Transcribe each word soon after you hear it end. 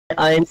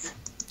1.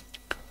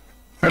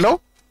 Hallo?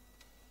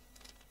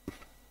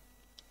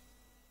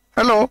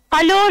 Hallo?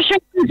 Hallo,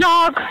 schönen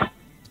Tag.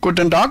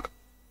 Guten Tag.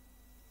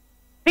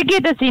 Wie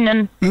geht es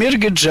Ihnen? Mir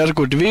geht's sehr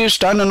gut. Wie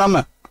ist dein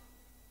Name?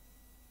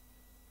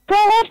 Frau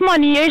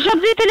Hoffmann hier. Ich habe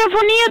Sie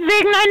telefoniert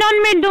wegen einer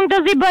Anmeldung,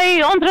 die Sie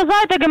bei unserer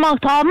Seite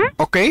gemacht haben.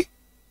 Okay.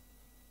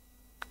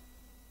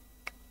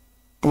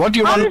 What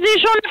you Haben want? Sie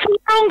schon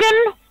Erfahrungen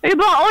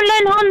über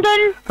Onlinehandel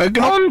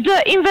Genau. und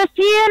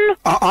investieren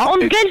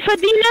und Geld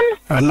verdienen?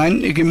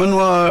 Nein, ich immer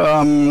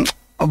nur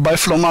bei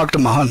Flohmarkt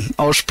machen,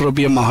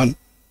 ausprobieren machen.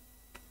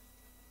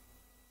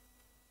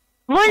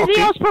 Wollen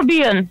Sie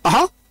ausprobieren?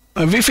 Aha.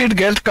 Wie viel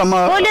Geld kann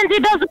man Wollen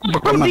Sie das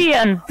bekommen?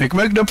 ausprobieren? Ich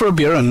möchte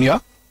probieren, ja?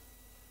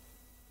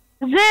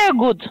 Sehr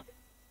gut.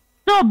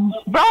 So,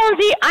 brauchen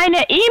Sie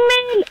eine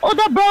E-Mail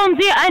oder brauchen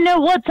Sie eine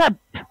WhatsApp?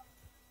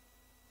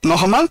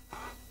 Noch einmal?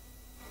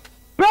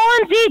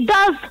 Brauchen Sie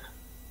das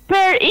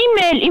per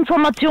E-Mail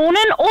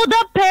Informationen oder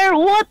per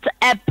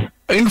WhatsApp?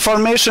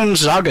 Information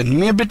sagen.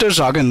 Mir bitte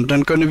sagen,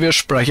 dann können wir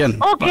sprechen.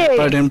 Okay.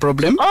 Bei dem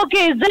Problem.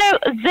 Okay,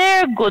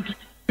 sehr gut.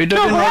 Bitte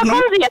So, in woher Ordnung?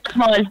 kommen Sie jetzt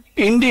mal?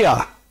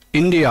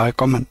 India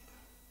kommen.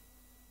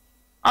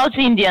 Aus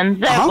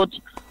Indien, sehr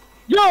gut.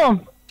 So,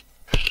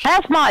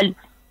 erstmal,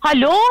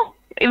 hallo,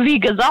 wie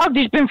gesagt,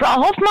 ich bin Frau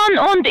Hoffmann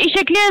und ich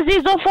erkläre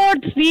Sie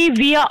sofort, wie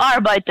wir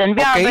arbeiten.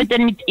 Wir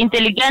arbeiten mit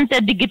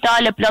intelligenten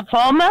digitalen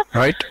Plattformen.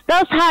 Right.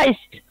 Das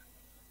heißt,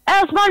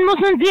 erstmal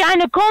müssen Sie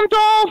ein Konto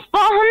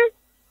aufmachen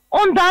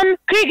und dann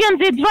kriegen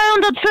Sie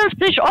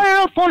 250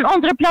 € von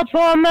unserer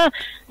Plattform,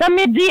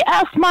 damit Sie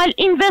erstmal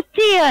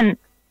investieren.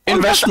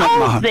 Investment und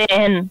das machen.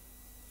 aussehen.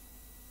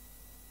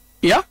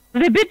 Ja?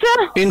 Wie bitte?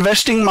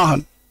 Investing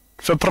machen.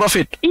 Für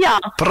Profit. Ja,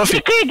 Profit.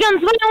 Sie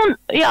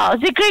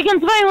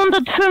kriegen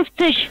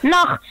 250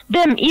 nach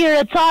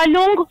ihrer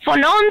Zahlung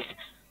von uns,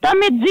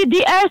 damit Sie die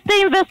erste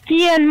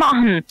Investieren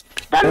machen.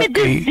 Damit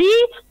Sie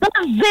das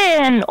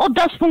sehen, ob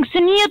das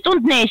funktioniert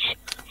und nicht.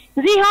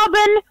 Sie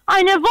haben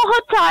eine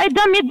Woche Zeit,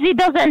 damit Sie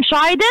das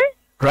entscheiden.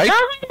 Right. Nach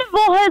einer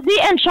Woche Sie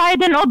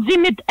entscheiden, ob Sie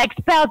mit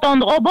Experten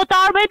und Roboter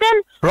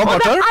arbeiten Roboter?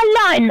 oder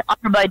allein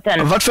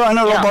arbeiten. Was für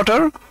eine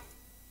Roboter?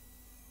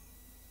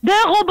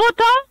 Der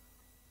Roboter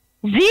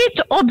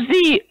sieht, ob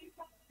Sie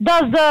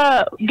das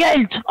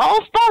Geld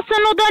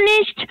aufpassen oder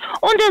nicht,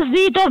 und es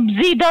sieht, ob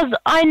Sie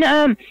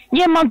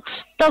jemand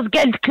das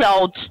Geld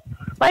klaut.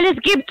 Weil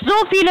es gibt so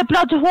viele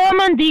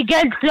Plattformen, die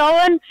Geld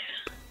klauen.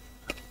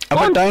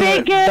 Aber und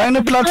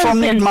deine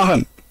Plattform nicht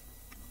machen.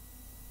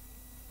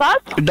 Was?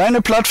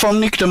 Deine Plattform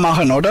nicht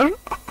machen, oder?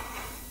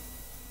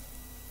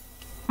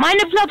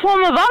 Meine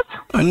Plattform was?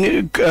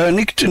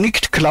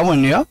 Nicht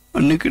klauen, ja?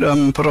 Nicht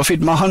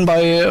Profit machen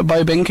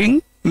bei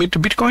Banking mit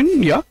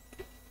Bitcoin, ja?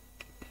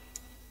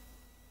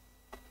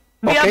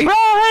 Wir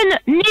brauchen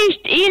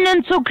nicht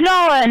Ihnen zu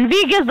klauen.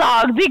 Wie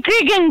gesagt, Sie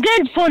kriegen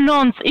Geld von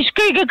uns. Ich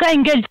kriege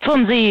kein Geld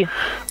von Sie.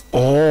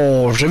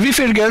 Oh, wie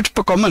viel Geld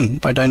bekommen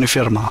bei deiner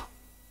Firma?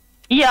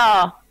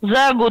 Ja,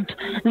 sehr gut.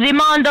 Sie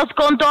machen das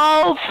Konto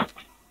auf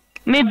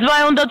mit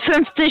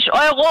 250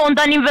 € und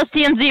dann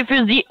investieren Sie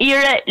für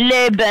Ihr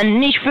Leben,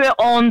 nicht für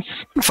uns.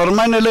 Für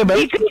mein Leben?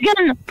 Sie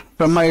kriegen...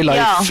 Für mein Life?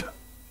 Ja.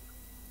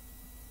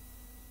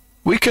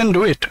 We can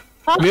do it.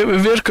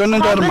 Wir können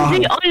das machen. Haben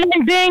Sie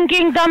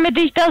Online-Banking, damit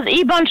ich das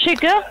IBAN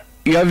schicke?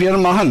 Ja, wir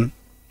machen.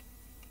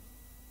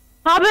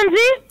 Haben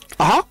Sie?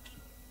 Aha.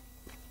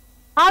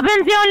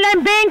 Haben Sie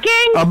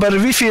Online-Banking?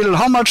 Aber wie viel,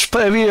 how much,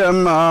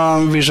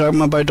 wie sagt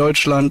man bei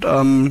Deutschland,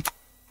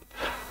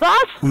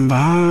 was?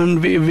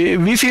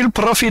 Wie viel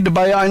Profit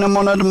bei einem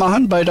Monat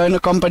machen, bei deiner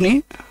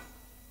Company?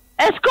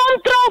 Es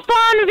kommt drauf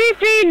an, wie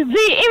viel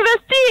Sie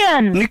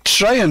investieren. Nicht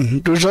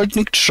schreien, du sollst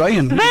nicht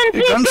schreien. Wenn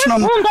Sie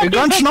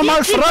ganz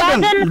normal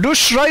fragen, du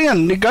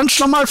schreien, nicht ganz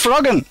normal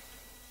fragen.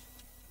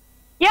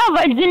 Ja,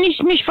 weil Sie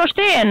nicht mich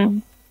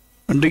verstehen.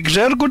 Und ich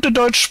sehr gute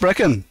Deutsch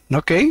sprechen,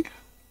 okay?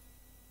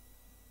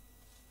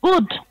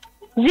 Gut,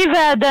 Sie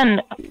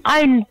werden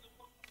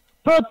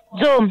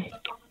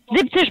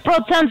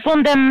 70%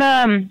 von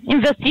dem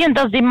Investieren,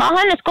 das Sie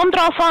machen. Es kommt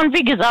darauf an,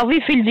 wie gesagt,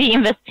 wie viel Sie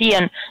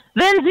investieren.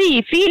 Wenn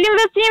Sie viel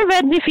investieren,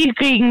 werden Sie viel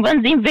kriegen.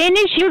 Wenn Sie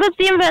wenig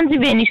investieren, werden Sie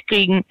wenig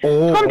kriegen.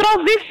 Es kommt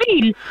darauf, wie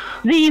viel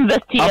Sie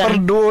investieren. Aber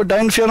du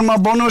deine Firma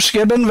Bonus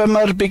geben, wenn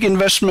wir Big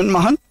Investment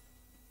machen?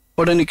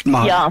 Oder nicht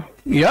machen? Ja.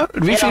 Ja?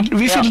 Wie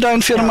viel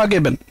deine Firma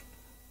geben?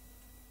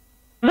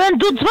 Wenn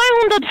du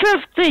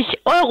 250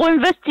 €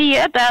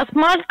 investiert,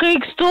 erstmal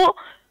kriegst du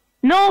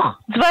noch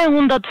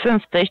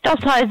 250. Das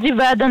heißt, Sie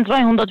werden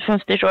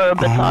 250 €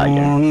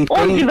 bezahlen.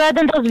 Und Sie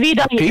werden das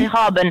wieder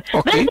haben.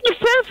 Wenn Sie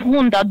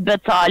 500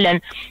 bezahlen,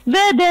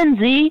 werden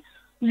Sie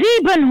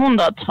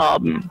 700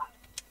 haben.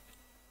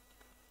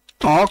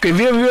 Okay,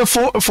 wir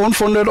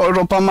 500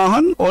 €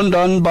 machen und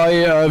dann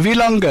bei, wie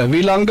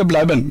lange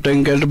bleiben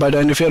dein Geld bei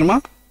deiner Firma?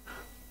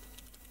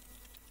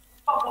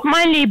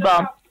 Mein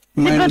Lieber,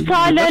 Sie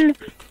bezahlen...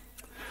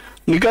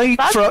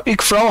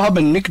 Ich Frau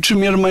haben, nicht zu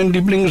mir mein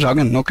Liebling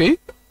sagen, okay?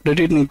 Das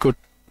ist nicht gut.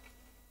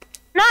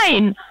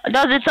 Nein,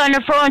 das ist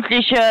eine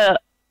freundliche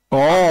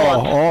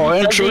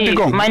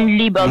Entschuldigung. Mein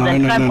Lieber,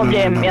 kein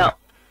Problem, ja.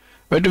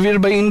 Weil wir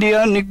bei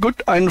India nicht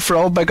gut eine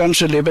Frau bei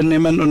ganzem Leben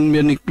nehmen und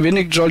wir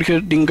nicht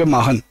solche Dinge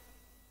machen.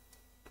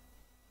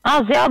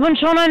 Ah, Sie haben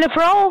schon eine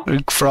Frau?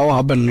 Frau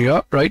haben,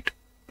 ja, right?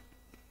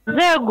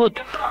 Sehr gut.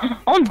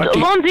 Und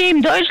wohnen Sie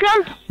in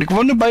Deutschland? Ich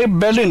wohne bei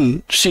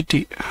Berlin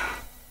City.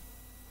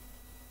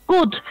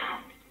 Gut.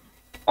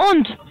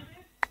 Und,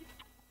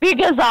 wie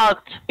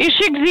gesagt, ich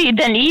schicke Sie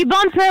den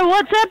IBAN per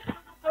WhatsApp.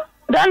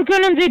 Dann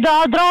können Sie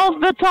da drauf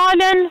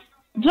bezahlen,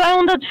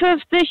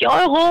 250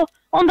 Euro.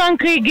 Und dann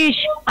kriege ich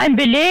einen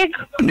Beleg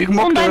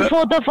und ein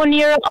Foto von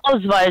Ihrem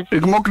Ausweis.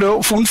 Ich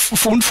möchte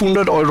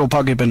 500 Euro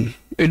geben.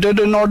 Ist das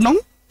in Ordnung?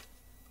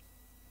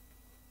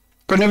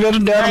 Können wir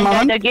das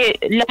machen?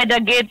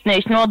 Leider geht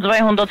nicht, nur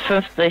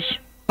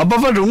 250.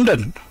 Aber warum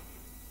denn?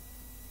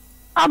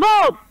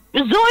 Aber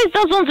so ist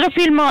das unsere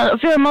Firma.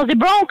 Sie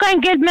brauchen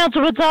kein Geld mehr zu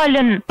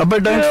bezahlen. Aber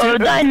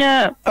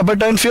deine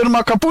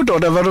Firma kaputt,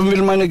 oder warum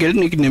will meine Geld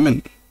nicht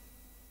nehmen?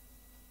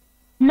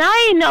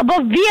 Nein, aber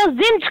wir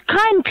sind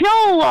kein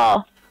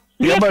Klauer.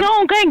 Wir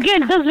klauen kein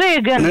Geld,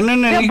 deswegen.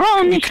 Nein, wir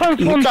brauchen nicht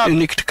 500.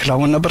 Nicht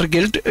klauen, aber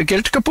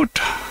Geld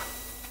kaputt.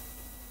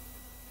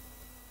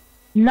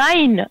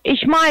 Nein,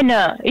 ich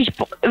meine,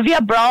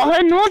 wir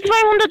brauchen nur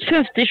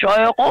 250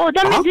 Euro,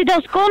 damit Sie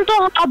das Konto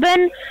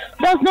haben,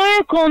 das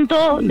neue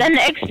Konto, den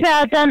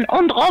Experten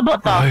und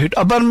Roboter.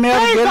 Aber mehr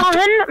Geld...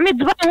 Sachen mit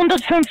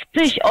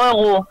 250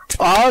 Euro.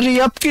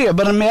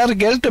 Aber mehr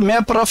Geld,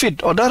 mehr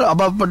Profit, oder?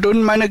 Aber du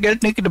meine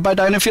Geld nicht bei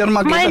deiner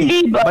Firma geben. Mein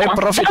Lieber, bei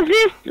Profit. Das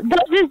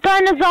ist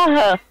deine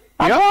Sache.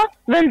 Aber ja?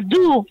 wenn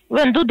du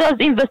das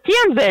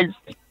investieren willst,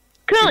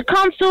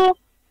 kannst du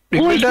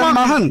ruhig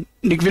machen.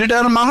 Ich will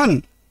das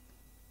machen.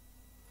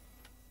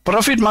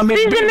 Profit mal mit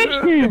wie Sie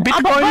möchten,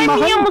 Bitcoin aber bei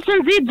machen? mir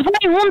müssen Sie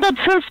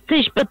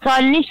 250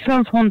 bezahlen, nicht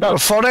 500.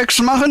 Forex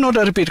machen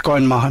oder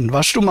Bitcoin machen?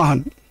 Was du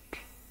machen?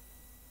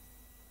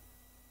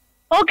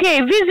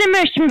 Okay, wie Sie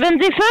möchten. Wenn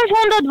Sie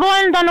 500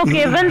 wollen, dann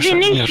okay. Wenn Sie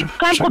nicht,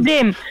 kein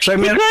Problem. Sie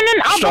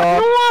können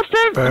aber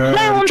nur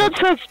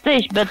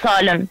 250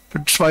 bezahlen.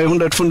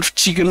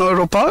 250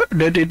 Euro,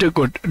 das ist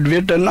gut.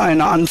 Wird dann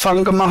eine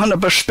Anfang machen,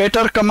 aber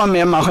später kann man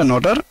mehr machen,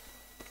 oder?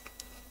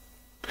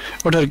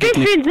 Oder geht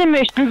wie viel Sie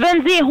möchten.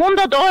 Wenn Sie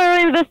 100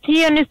 Euro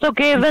investieren, ist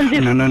okay. Wenn Sie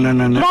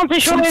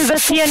 20 Euro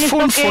investieren, ist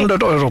okay.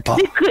 500 Euro.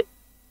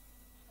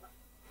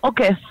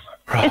 Okay,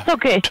 ist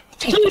okay.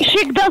 Ich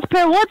schicke das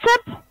per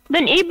WhatsApp,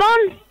 den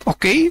IBAN.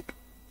 Okay.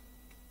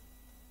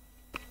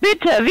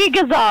 Bitte, wie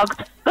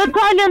gesagt,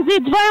 bezahlen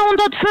Sie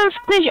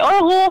 250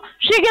 Euro,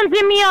 schicken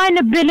Sie mir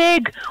einen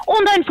Beleg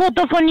und ein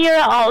Foto von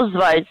Ihrem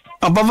Ausweis.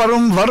 Aber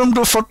warum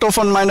du Foto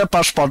von meinem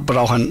Passport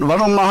brauchen?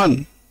 Warum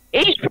machen?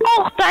 Ich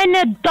brauche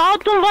deine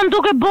Datum, wann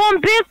du geboren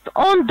bist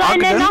und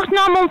deine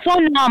Nachname und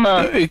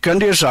Vorname. Ich kann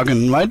dir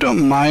sagen,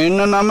 mein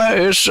Name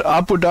ist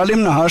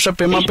Apudalim Nahasha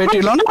Pema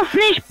Petilon.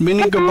 Bin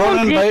ich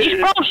geboren bei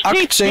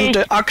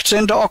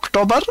 18.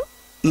 Oktober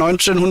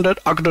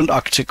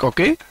 1988,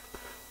 okay?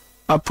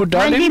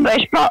 Apudalim.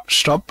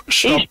 Stopp.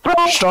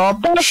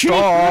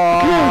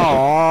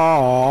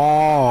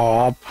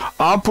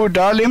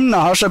 Apudalim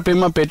Nahasha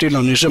Pema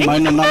Petilon ist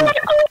mein Name.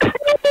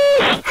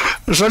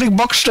 Soll ich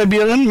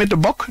buchstabieren mit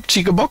dem Bock?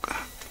 Ziegebock?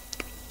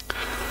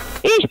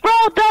 Ich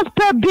brauche das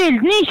per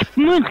Bild, nicht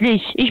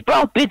mündlich. Ich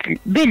brauche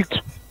Bild.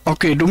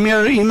 Okay, du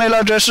mir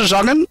E-Mail-Adresse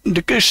sagen,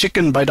 die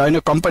schicken bei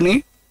deiner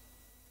Company.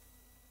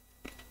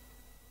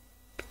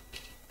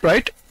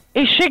 Right?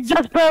 Ich schicke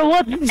das per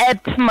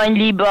WhatsApp, mein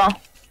Lieber.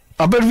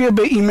 Aber wir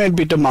per E-Mail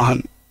bitte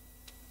machen.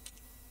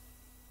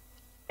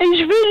 Ich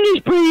will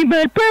nicht per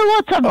E-Mail, per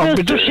WhatsApp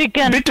bitte, du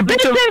schicken. Bitte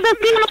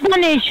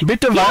nicht.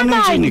 Bitte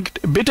weinen Sie nicht.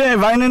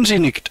 Bitte weinen Sie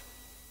nicht.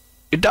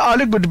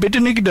 Alle gut, bitte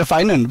nicht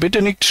weinen,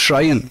 bitte nicht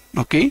schreien,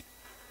 okay?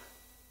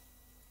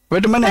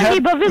 Mein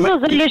Lieber, wieso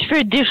soll ich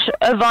für dich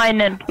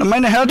weinen?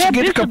 Mein Herz Wer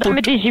geht bist kaputt. Du,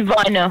 damit ich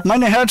weine?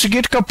 Mein Herz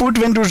geht kaputt,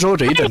 wenn du so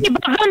redest. Mein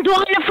Lieber, wenn du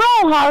eine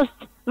Frau hast,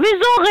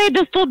 wieso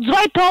redest du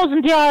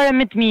 2000 Jahre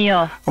mit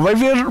mir? Weil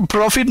wir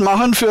Profit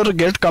machen für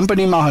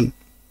Geldcompany machen.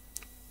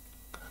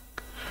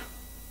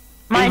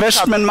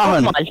 Investment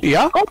machen.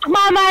 Ja? Guck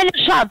mal, mein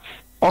Schatz.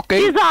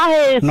 Okay. Die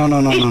Sache ist, no.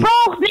 ich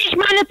brauche nicht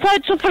meine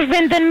Zeit zu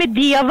verschwenden mit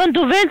dir. Wenn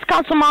du willst,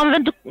 kannst du machen.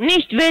 Wenn du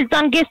nicht willst,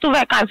 dann gehst du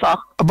weg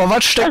einfach. Aber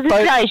was steckt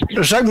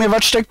sag mir,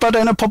 was steckt bei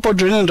deiner Popo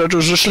drinnen, dass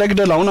du so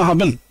schlechte Laune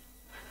haben?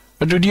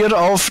 Wenn du dir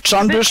auf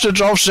Zahnbürste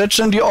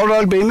draufsetzen, die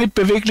Oral-B mit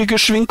beweglichem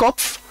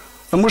Schwingkopf,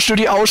 dann musst du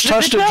die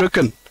Austaste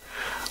drücken.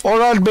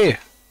 Oral-B.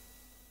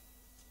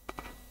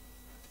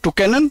 Du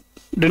kennen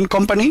den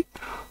Company?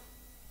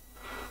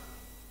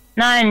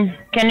 Nein,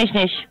 kenne ich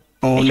nicht.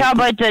 Ich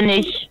arbeite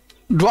nicht.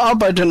 Du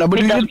arbeiten, aber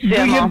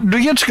du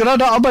jetzt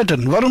gerade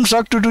arbeiten. Warum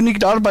sagst du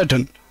nicht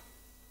arbeiten?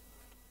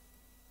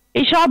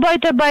 Ich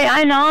arbeite bei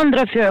einer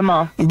anderen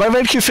Firma. Bei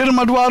welcher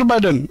Firma du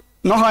arbeiten?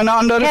 Noch eine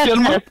andere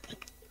Firma?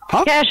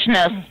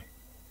 Cashness.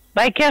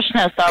 Bei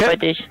Cashness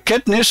arbeite ich.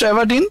 Kenntnis,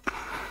 Everdeen?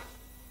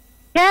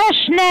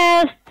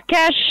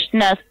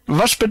 Cashness.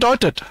 Was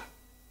bedeutet?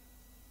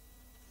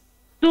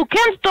 Du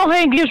kennst doch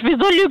Englisch,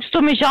 wieso lügst du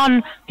mich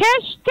an?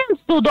 Cash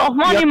kennst du doch,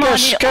 Money.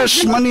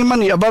 Cash,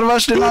 Money. Aber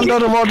was ist das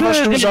andere Wort,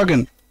 was du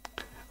sagen?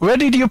 Where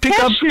did you pick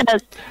up?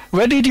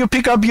 Where did you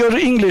pick up your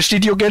English?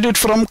 Did you get it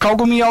from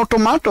Kaugummi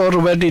Automat, or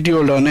where did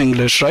you learn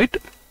English? Right?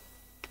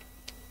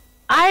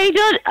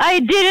 I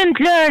didn't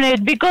learn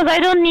it because I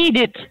don't need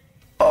it.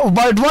 Oh,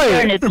 but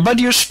why? But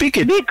you speak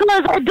it.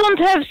 Because I don't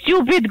have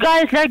stupid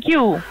guys like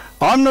you.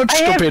 I'm not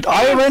stupid.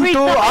 I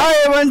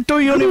went to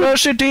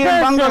university in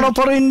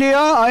Bangalore, India.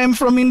 I am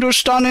from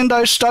Hindustan and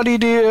I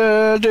studied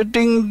the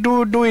thing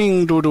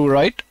do,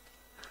 right?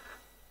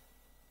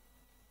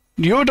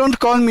 You don't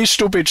call me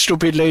stupid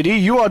lady.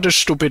 You are the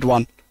stupid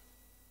one.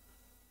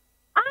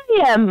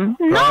 I am.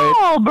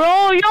 No,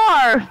 bro, you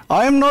are.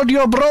 I am not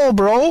your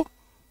bro.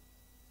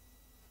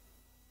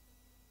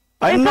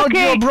 I'm not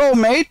your bro,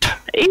 mate.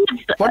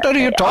 What are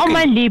you talking? Oh,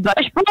 mein Lieber,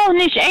 ich brauche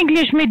nicht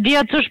Englisch mit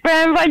dir zu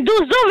sprechen, weil du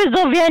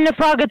sowieso wie eine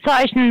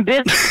Fragezeichen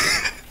bist.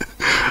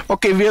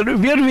 Okay,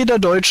 wir wieder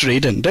Deutsch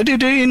reden. Das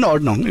ist in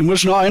Ordnung. Ich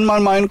muss nur einmal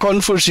meine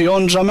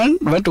Konfusion sammeln,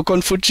 weil du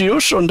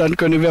Konfuzius, und dann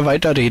können wir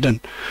weiter reden.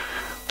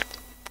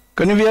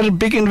 Können wir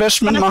Big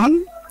Investment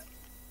machen?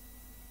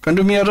 Können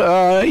du mir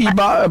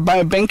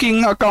bei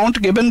Banking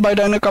Account geben bei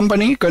deiner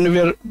Company? Können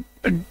wir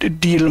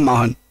Deal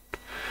machen?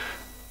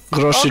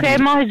 Große okay,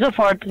 Deal. mach ich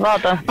sofort.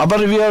 Warte. Aber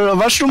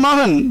was du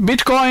machen?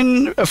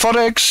 Bitcoin,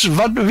 Forex,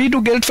 wie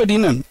du Geld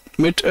verdienen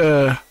mit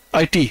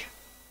IT?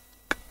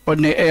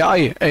 Und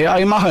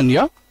AI machen,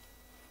 ja?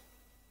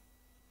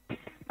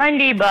 Mein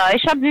Lieber,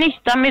 ich habe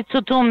nichts damit zu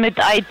tun mit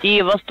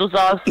IT, was du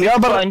sagst. Ja,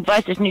 aber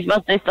weiß ich nicht,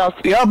 was ist das?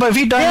 Ja, aber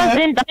wie deine...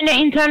 Wir sind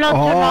eine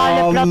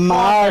internationale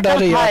Plattform.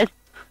 Das heißt,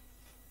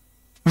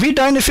 wie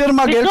deine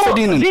Firma Geld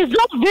verdienen.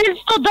 Wieso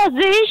willst du, dass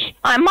ich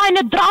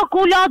meine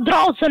Dracula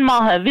draußen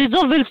mache?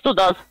 Wieso willst du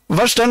das?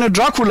 Was, deine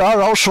Dracula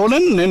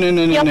rausholen?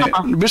 Nee. Ja.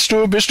 Bist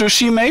du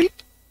C-Mail?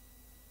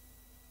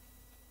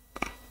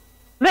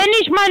 Wenn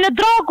ich meine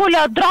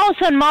Dracula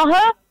draußen mache,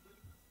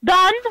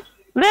 dann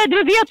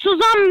werden wir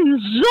zusammen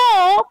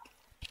so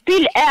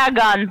viel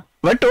ärgern.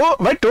 Weißt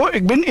du,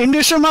 ich bin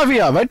indische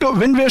Mafia. Weißt du,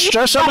 wenn wir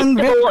Stress haben,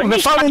 wir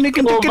fahren nicht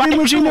in die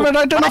Limousine, wir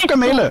reiten auf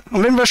Kamele.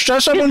 Und wenn wir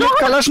Stress haben, mit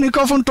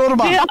Kalaschnikow und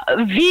Turban.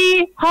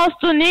 Wie hast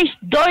du nicht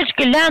Deutsch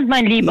gelernt,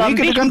 mein Lieber? Nee,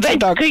 den ganzen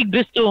Tag.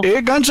 Bist du?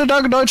 Den ganzen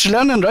Tag Deutsch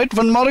lernen, right?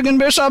 Von morgen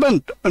bis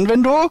Abend. Und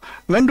wenn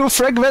du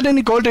fragst, werden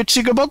die Gold, die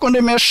Ziegenbock und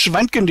die mehr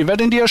Schweinchen, die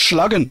werden dir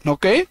schlagen,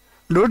 okay?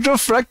 Du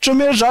fragst zu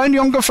mir sein,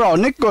 junge Frau,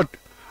 nicht gut.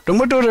 Du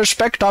musst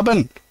Respekt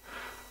haben.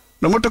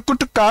 Du musst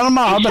gute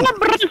Karma haben. Ich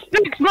hab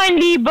Respekt, mein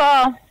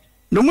Lieber.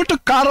 Du musst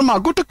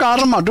gute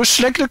Karma, du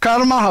schlechte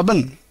Karma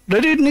haben.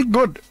 Das ist nicht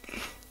gut.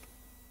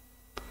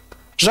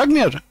 Sag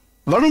mir,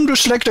 warum du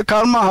schlechte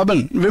Karma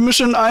haben? Wir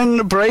müssen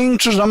ein Praying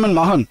zusammen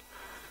machen.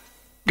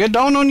 Get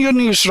down on your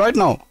knees right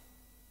now.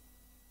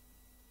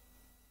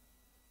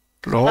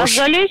 Los. Was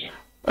soll ich?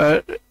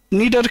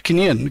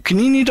 Niederknien.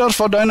 Knie nieder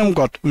vor deinem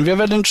Gott. Und wir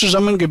werden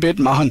zusammen Gebet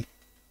machen.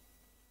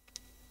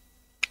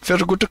 Für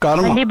gute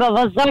Karma. Mein Lieber,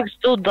 was sagst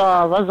du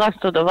da?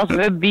 Was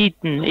wir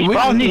bieten? Ich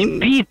brauche nicht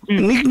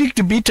bieten.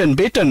 Nicht bieten,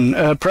 beten.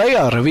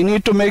 Prayer. We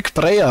need to make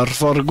prayer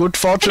for good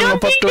fortune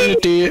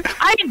opportunity.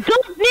 I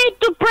don't need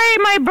to pray,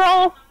 my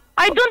bro.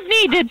 I don't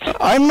need it.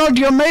 I'm not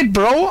your mate,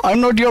 bro. I'm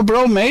not your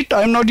bro, mate.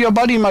 I'm not your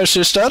buddy, my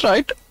sister,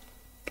 right?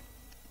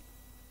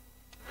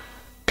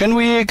 Can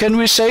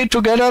we say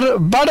together,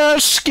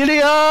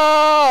 Badaskilia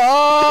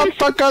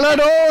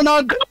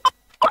Pakaladona?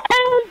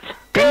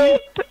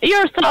 Keep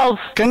yourself.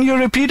 Can you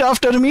repeat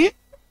after me?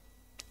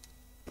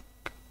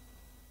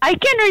 I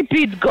can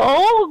repeat.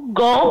 Go.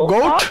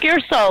 Goat. Fuck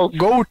yourself.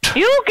 Goat.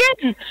 You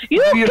can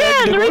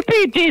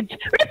repeat it.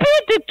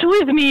 Repeat it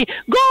with me.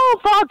 Go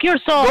fuck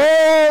yourself.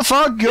 Go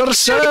fuck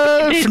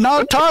yourself,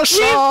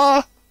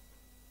 Natasha.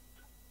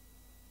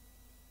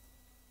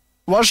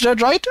 Was that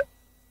right?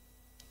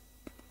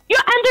 You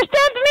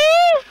understand me?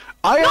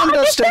 I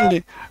understand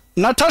it.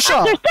 Natasha.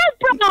 Understand,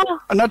 bro?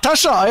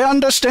 Natasha, I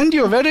understand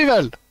you very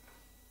well.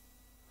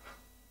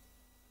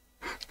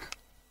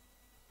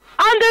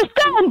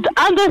 Understand.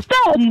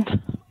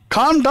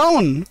 Calm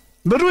down.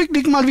 Beruhig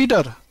dich mal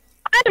wieder.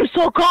 I'm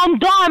so calm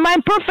down.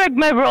 I'm perfect,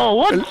 my bro.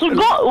 What's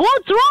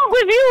wrong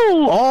with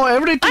you? Oh,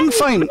 everything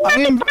fine.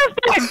 I'm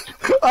perfect.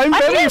 I'm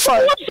very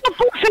fine. So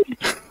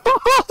perfect.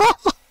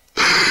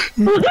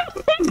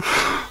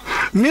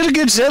 Mir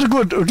geht's sehr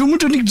gut. Du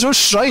musst nicht so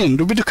schreien.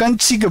 Du bist kein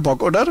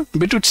Ziegenbock, oder?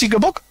 Bist du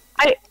Ziegenbock?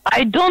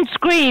 I don't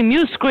scream.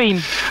 You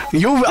scream.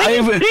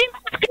 I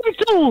Scream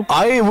too.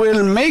 I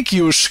will make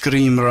you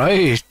scream,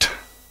 right?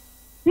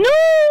 No,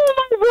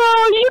 my bro.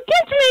 You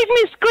can't make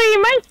me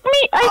scream. I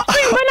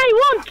scream when I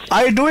want.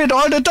 I do it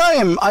all the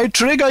time. I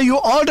trigger you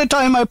all the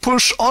time. I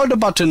push all the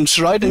buttons,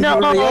 right? And you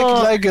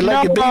react like a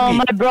baby. No,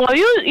 my bro.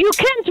 You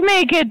can't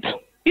make it.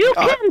 You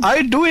can't.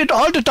 I do it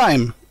all the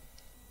time.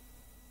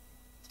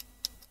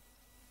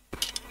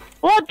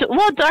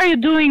 What are you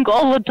doing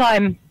all the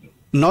time?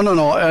 No.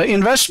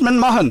 Investment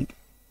machen.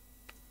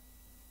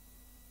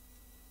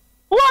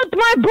 What,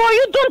 my bro?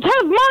 You don't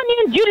have money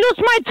and you lose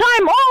my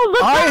time all the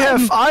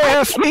time. I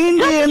have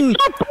Indian.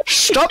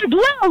 Stop.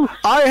 Well.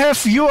 I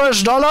have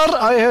US dollar.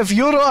 I have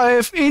euro. I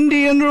have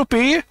Indian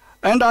rupee.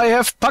 and I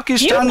have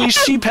Pakistani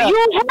sheep hair. You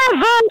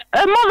have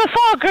a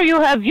motherfucker. You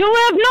have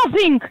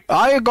nothing.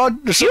 I got.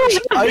 You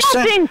have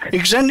nothing.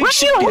 Ik zend You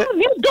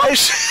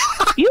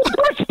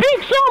don't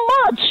speak so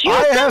much. You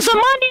have the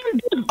money.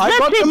 I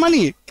got the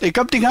money. Ik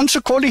heb die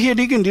ganze Kohle hier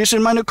liegen. Die ist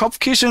in meine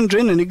Kopfkissen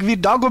drinnen. Ich will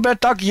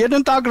Dagobert Duck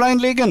jeden Tag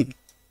reinlegen.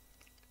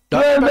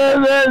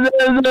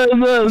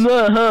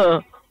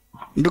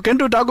 Du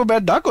kennst du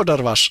Dagobert Duck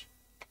oder was?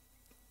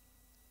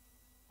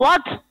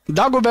 What?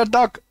 Dagobert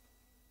Duck.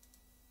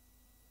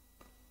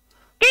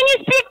 Can you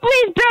speak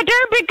please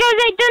better because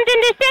I don't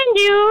understand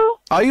you?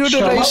 Are you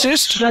the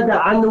racist?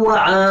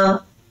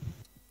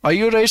 Are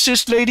you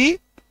racist, lady?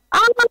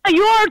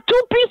 You are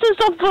two pieces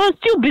of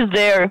stupid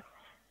there.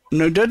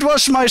 No, that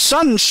was my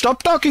son.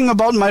 Stop talking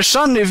about my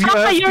son. If you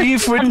have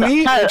beef with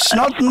me, it's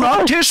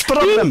not his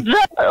problem. He's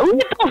the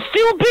little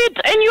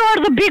stupid and you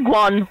are the big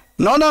one.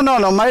 No.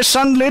 My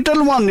son,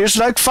 little one, is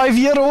like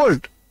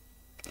 5-year-old.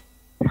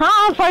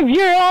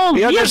 5-year-old?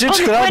 Ja, yes, das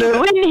ist but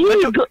gerade...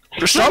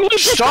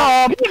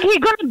 Stop! He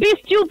gonna be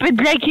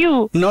stupid like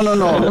you. No.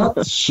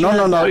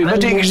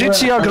 Ich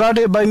sitze ja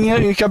gerade bei mir,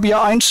 ich habe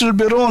ja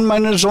Einzelbüro und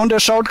mein Sohn, der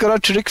schaut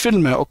gerade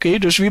Trickfilme, okay?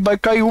 Das ist wie bei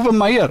Kay Uwe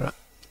Meyer.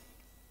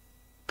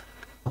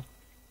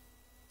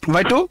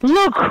 Weißt du?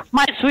 Look,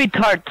 my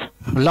sweetheart.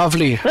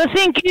 Lovely. The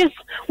thing is,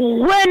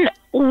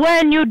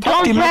 when you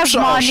don't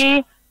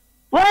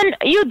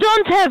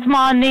have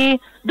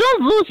money,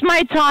 don't lose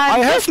my time. I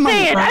have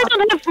money. I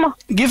don't have money.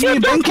 Give me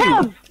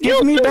banking.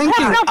 Give me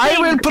banking. I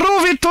will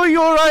prove it to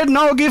you right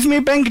now. Give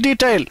me bank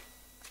detail.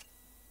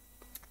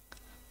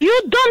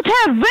 You don't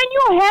have. When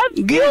you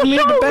have, give me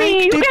the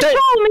bank detail. You can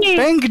show me.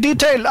 Bank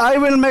detail. I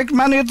will make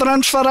money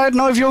transfer right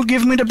now if you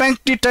give me the bank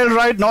detail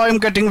right now. I'm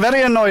getting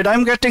very annoyed.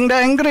 I'm getting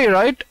angry,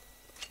 right?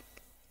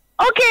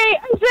 Okay,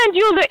 I send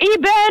you the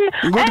IBAN.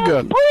 Good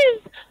girl.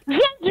 Please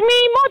send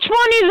me much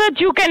money that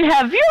you can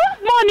have. You have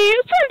money.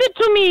 You send it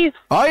to me.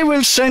 I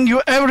will send you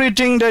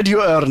everything that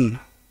you earn.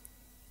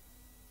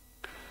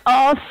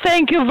 Oh,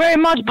 thank you very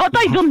much, but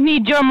I don't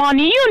need your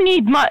money. You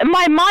need my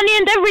money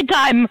and every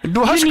time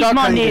Du hast gar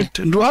kein Geld.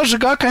 Du hast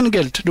gar kein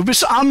Geld. Du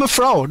bist arme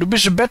Frau. Du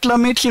bist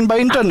Bettlermädchen bei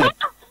Internet.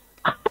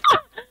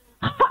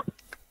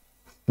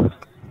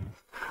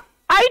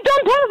 I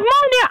don't have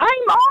money.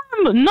 I'm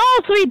arm. No,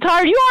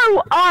 sweetheart, you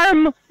are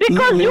arm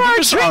because you are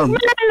a great man.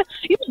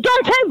 You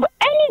don't have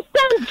any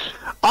sense.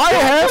 I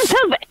have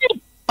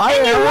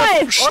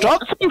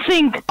stop.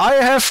 I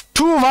have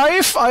 2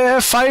 wives, I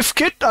have 5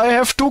 kids, I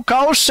have 2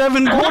 cows,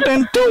 7 goats,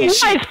 and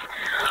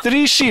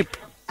 3 sheep.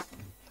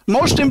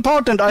 Most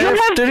important, I have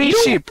 3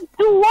 sheep.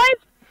 2 wives?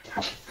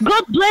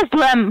 God bless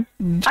them.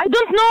 I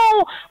don't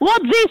know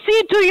what they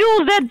see to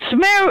you that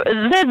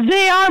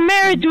they are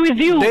married with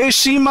you. They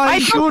see my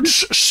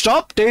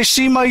They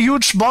see my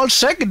huge ball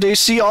sack. They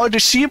see all the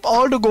sheep,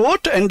 all the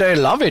goat, and they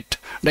love it.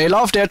 They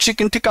love their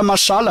chicken tikka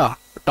masala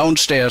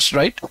downstairs,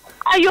 right?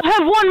 You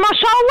have one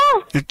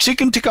mashallah?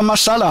 Chicken tikka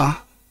masala.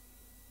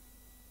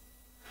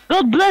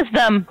 God bless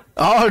them.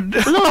 Oh,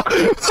 look.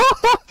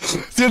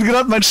 Sie hat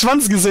gerade meinen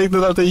Schwanz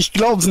gesegnet, Alter. Ich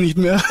glaub's nicht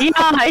mehr.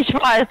 Ja, ich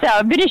weiß,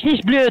 ja. Bin ich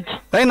nicht blöd.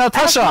 Hey,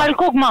 Natascha. Mal,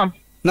 guck mal.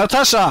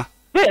 Natascha.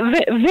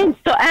 Willst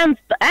du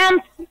ernst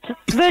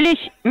will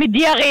ich mit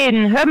dir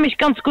reden. Hör mich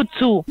ganz gut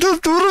zu. Du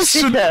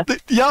bitte.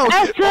 Ja,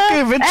 okay,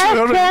 hör mich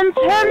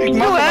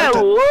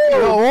zu.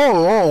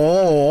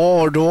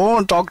 Oh,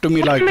 don't talk to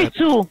me like that. Hör mich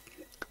zu.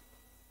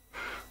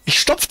 Ich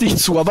stopf dich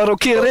zu, aber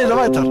okay, rede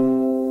weiter.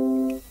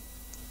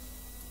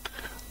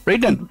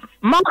 Reden.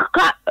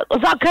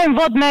 Sag kein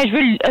Wort mehr, ich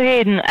will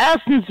reden.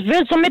 Erstens,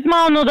 willst du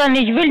mitmachen oder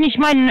nicht? Ich will nicht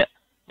meine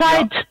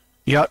Zeit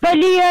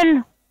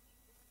verlieren.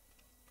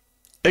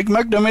 Ich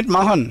möchte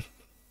mitmachen.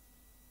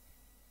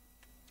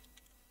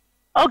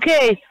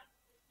 Okay,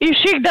 ich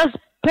schicke das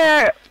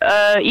per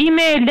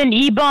E-Mail, den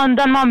IBAN,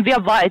 dann machen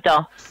wir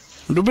weiter.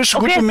 Du bist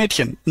gute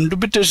Mädchen. Du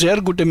bist sehr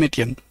gute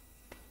Mädchen.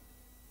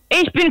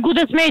 Ich bin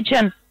gutes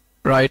Mädchen.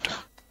 Right.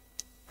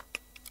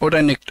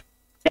 Oder nicht?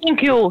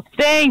 Thank you,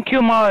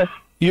 mal.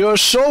 You're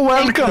so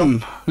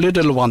welcome,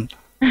 little one.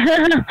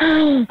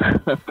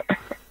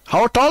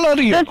 How tall are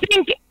you?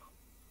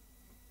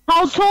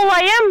 How tall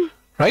I am?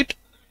 Right?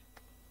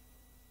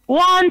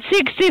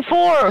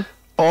 164.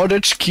 Oh,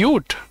 that's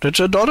cute. That's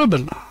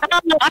adorable.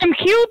 I'm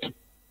cute?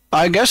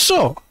 I guess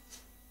so.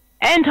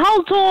 And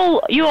how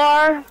tall you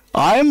are?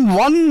 I'm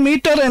 1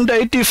 meter and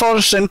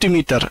 84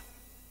 centimeter.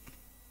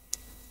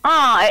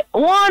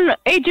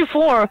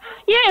 184.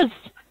 Yes.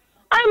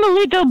 I'm a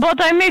little, but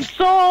I make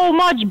so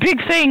much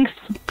big things.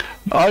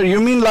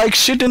 You mean like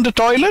shit in the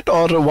toilet,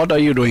 or what are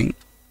you doing?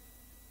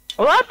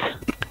 What?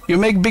 You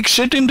make big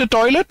shit in the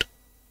toilet?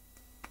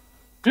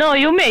 No,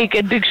 you make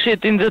a big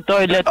shit in the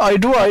toilet. I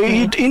do. I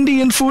eat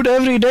Indian food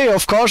every day.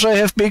 Of course I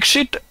have big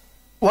shit.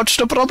 What's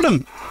the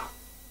problem?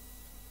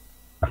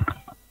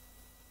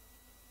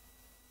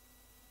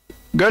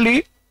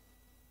 Girlie?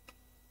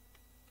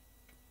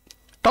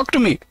 Talk to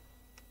me.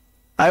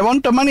 I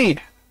want the money.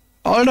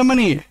 All the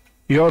money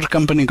your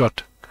company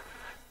got.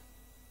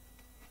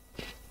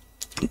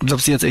 Ich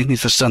habe sie jetzt echt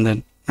nicht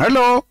verstanden.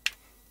 Hallo?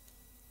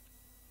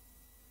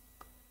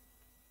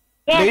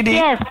 Yes, lady,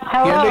 yes.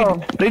 Hello.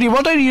 yeah, lady,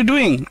 what are you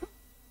doing?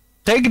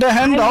 Take the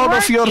hand out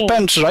of your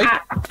pants, right?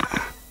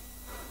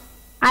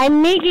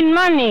 I'm making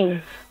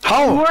money.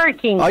 How? I'm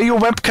working. Are you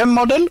webcam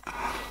model?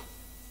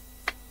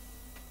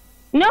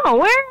 No,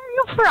 where are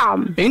you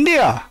from?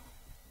 India.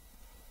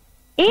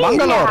 India.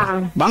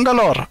 Bangalore.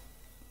 Bangalore.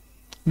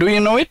 Do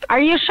you know it? Are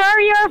you sure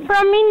you're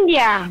from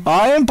India?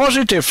 I am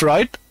positive,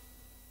 right?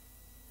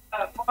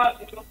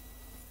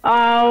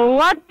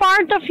 What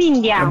part of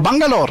India?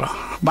 Bangalore.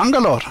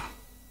 Bangalore.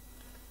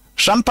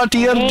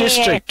 Sampatiyar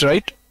district,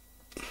 right?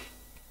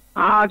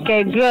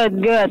 Okay,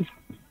 good, good.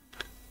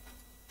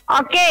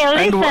 Okay,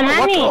 listen, and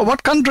honey.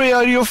 what country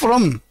are you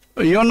from?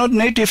 You're not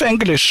native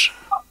English.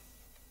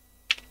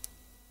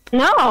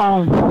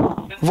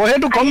 No. Woher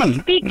du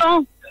kommen?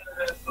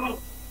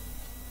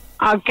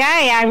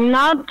 Okay, I'm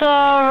not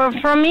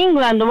from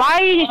England.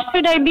 Why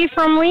should I be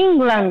from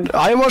England?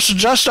 I was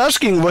just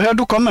asking, woher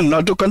du kommen?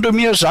 Du kannst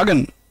mir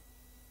sagen.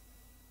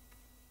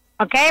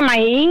 Okay, my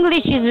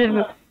English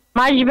is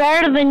much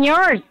better than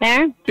yours,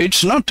 eh?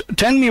 It's not.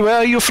 Tell me, where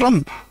are you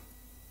from?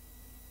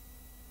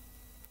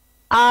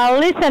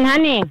 Listen,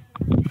 honey.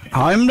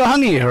 I'm the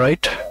honey,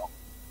 right?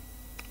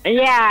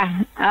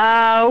 Yeah,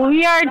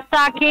 we are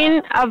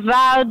talking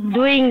about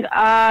doing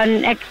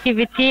an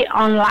activity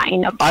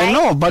online, okay? I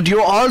know, but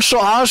you also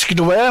asked,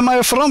 where am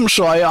I from?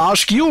 So I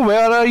ask you,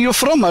 where are you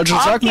from? Also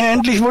sag mir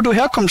endlich, wo du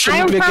herkommst,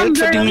 damit wir Geld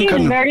verdienen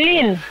können.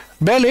 Berlin.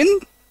 Berlin?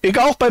 Ich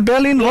auch bei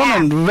Berlin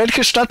wohnen.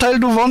 Welches Stadtteil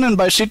du wohnen?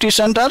 Bei City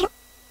Center?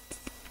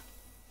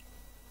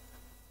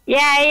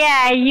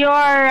 Yeah,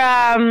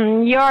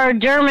 your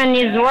German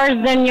is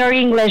worse than your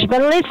English.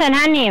 But listen,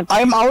 honey.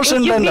 I'm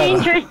Ausländer. Would you be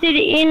interested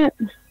in...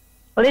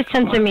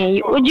 Listen to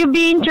me. Would you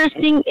be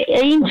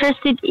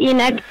interested in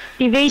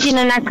activating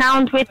an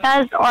account with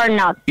us or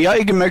not? Ja,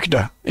 ich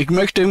möchte. Ich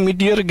möchte mit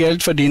dir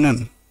Geld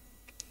verdienen.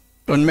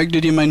 Und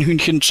möchte dir mein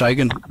Hühnchen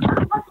zeigen.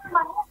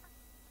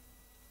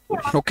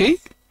 Okay?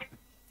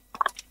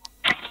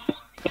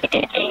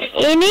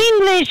 In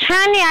English,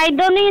 honey, I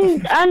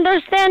don't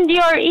understand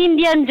your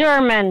Indian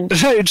German.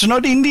 It's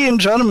not Indian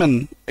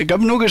German. Ich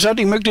habe nur gesagt,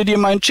 ich möchte dir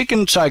mein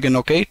Chicken zeigen,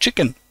 okay?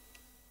 Chicken.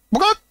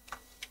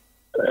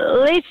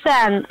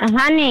 Listen,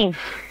 honey.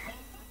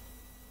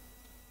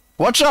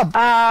 What's up?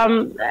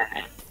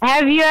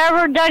 Have you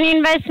ever done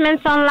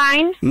investments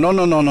online?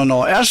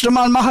 No. Erst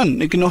einmal machen,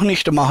 ich noch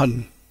nicht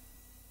machen.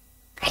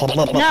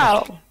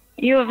 No,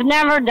 you've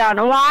never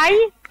done.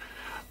 Why?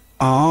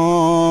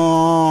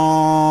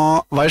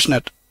 Weiß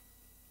nicht.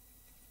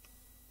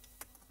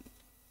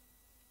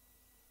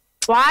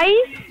 Why?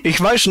 Ich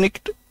weiß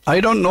nicht.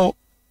 I don't know.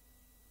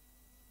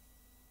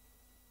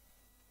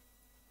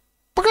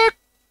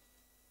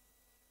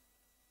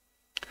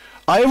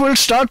 I will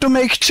start to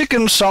make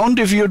chicken sound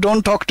if you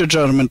don't talk to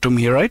German to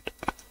me, right?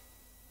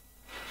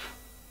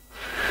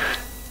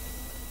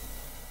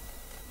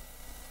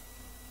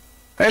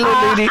 Hello,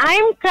 lady.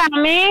 I'm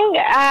coming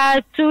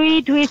to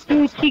eat with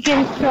you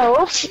chicken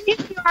soup.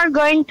 If you are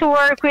going to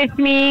work with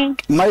me.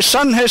 My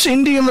son has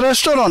Indian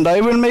restaurant.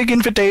 I will make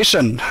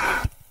invitation.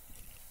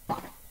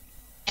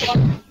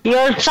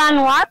 Your son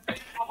what?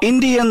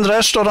 Indian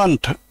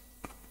restaurant.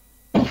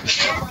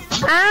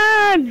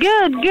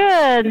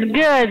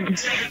 Good.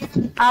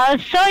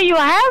 So you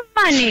have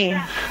money?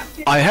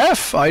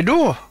 I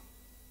do.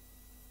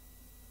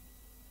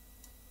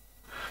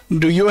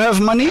 Do you have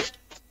money?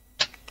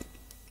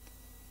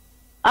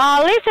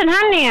 Listen,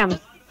 honey,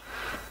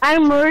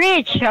 I'm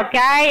rich,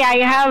 okay? I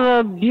have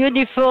a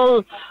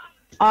beautiful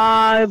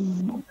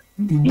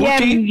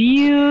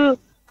view.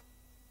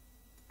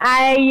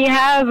 I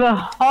have a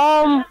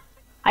home.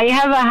 I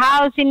have a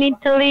house in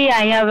Italy.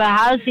 I have a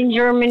house in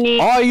Germany.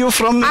 Oh, are you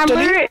from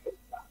Italy?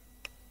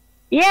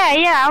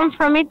 Yeah, I'm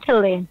from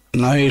Italy.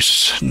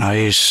 Nice.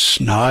 Nice.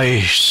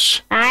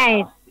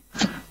 I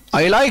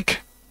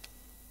like.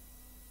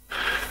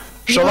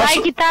 You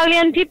like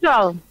Italian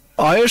people?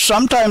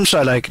 Sometimes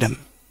I like them.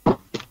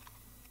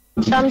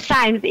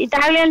 Sometimes.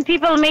 Italian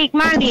people make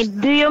money.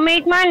 Do you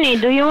make money?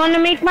 Do you want to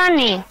make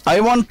money?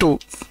 I want to.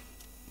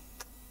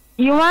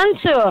 You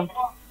want to?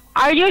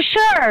 Are you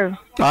sure?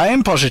 I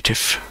am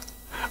positive.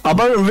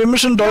 Aber wir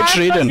müssen Deutsch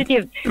reden.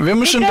 Wir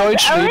müssen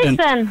Deutsch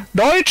reden.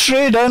 Deutsch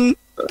reden!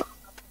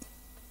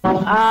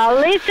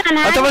 Listen,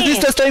 honey. Alter, was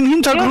ist das da im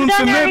Hintergrund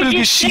für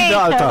Möbelgeschiede,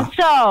 Alter?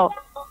 So,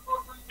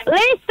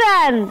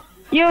 listen.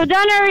 You've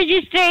done a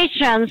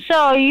registration,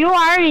 so you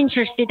are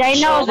interested. I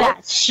know that.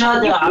 If you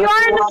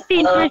are not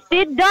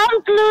interested,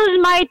 don't lose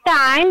my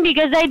time,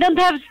 because I don't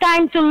have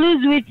time to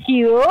lose with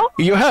you.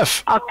 You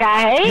have.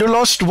 Okay. You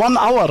lost 1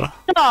 hour.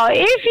 So,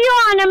 if you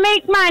want to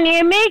make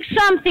money, make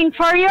something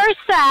for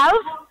yourself,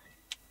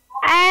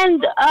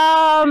 and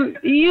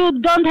you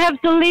don't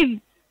have to live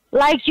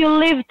like you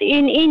lived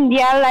in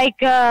India, like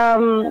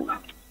in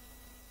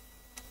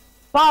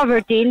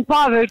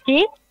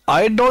poverty.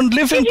 I don't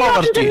live in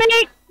poverty.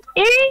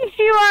 If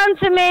you want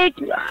to make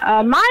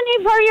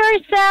money for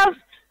yourself,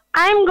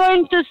 I'm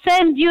going to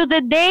send you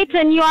the dates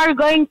and you are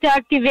going to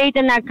activate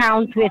an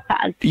account with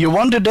us. You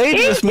want a date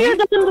with me? If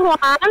you don't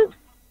want,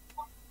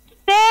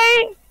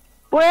 stay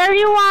where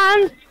you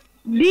want.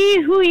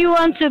 be who you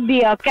want to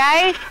be,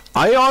 okay?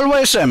 I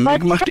always am.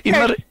 But first, you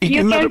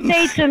can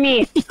say to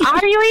me,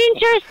 are you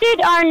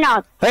interested or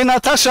not? Hey,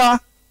 Natascha.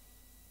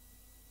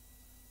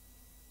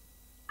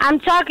 I'm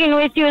talking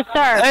with you,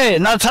 sir. Hey,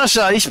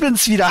 Natascha, ich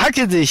bin's wieder.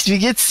 Hackedicht, wie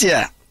geht's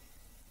dir?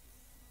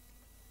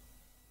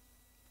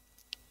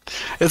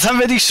 Jetzt haben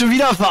wir dich schon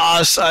wieder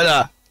verarscht,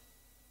 Alter.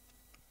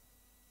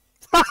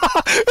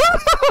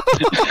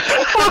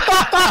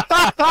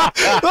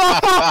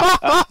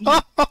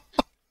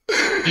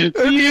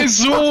 Die ist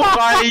so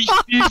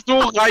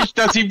reich,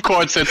 dass sie im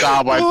Callcenter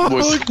arbeiten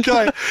muss.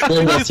 Geil. Die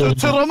ist so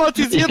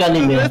traumatisiert für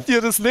den Rest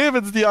ihres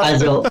Lebens, die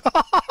Alte. Also,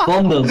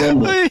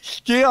 Bombe.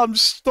 Ich gehe am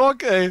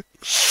Stock, ey.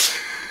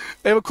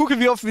 Ey, mal gucken,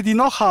 wie oft wir die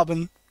noch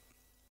haben.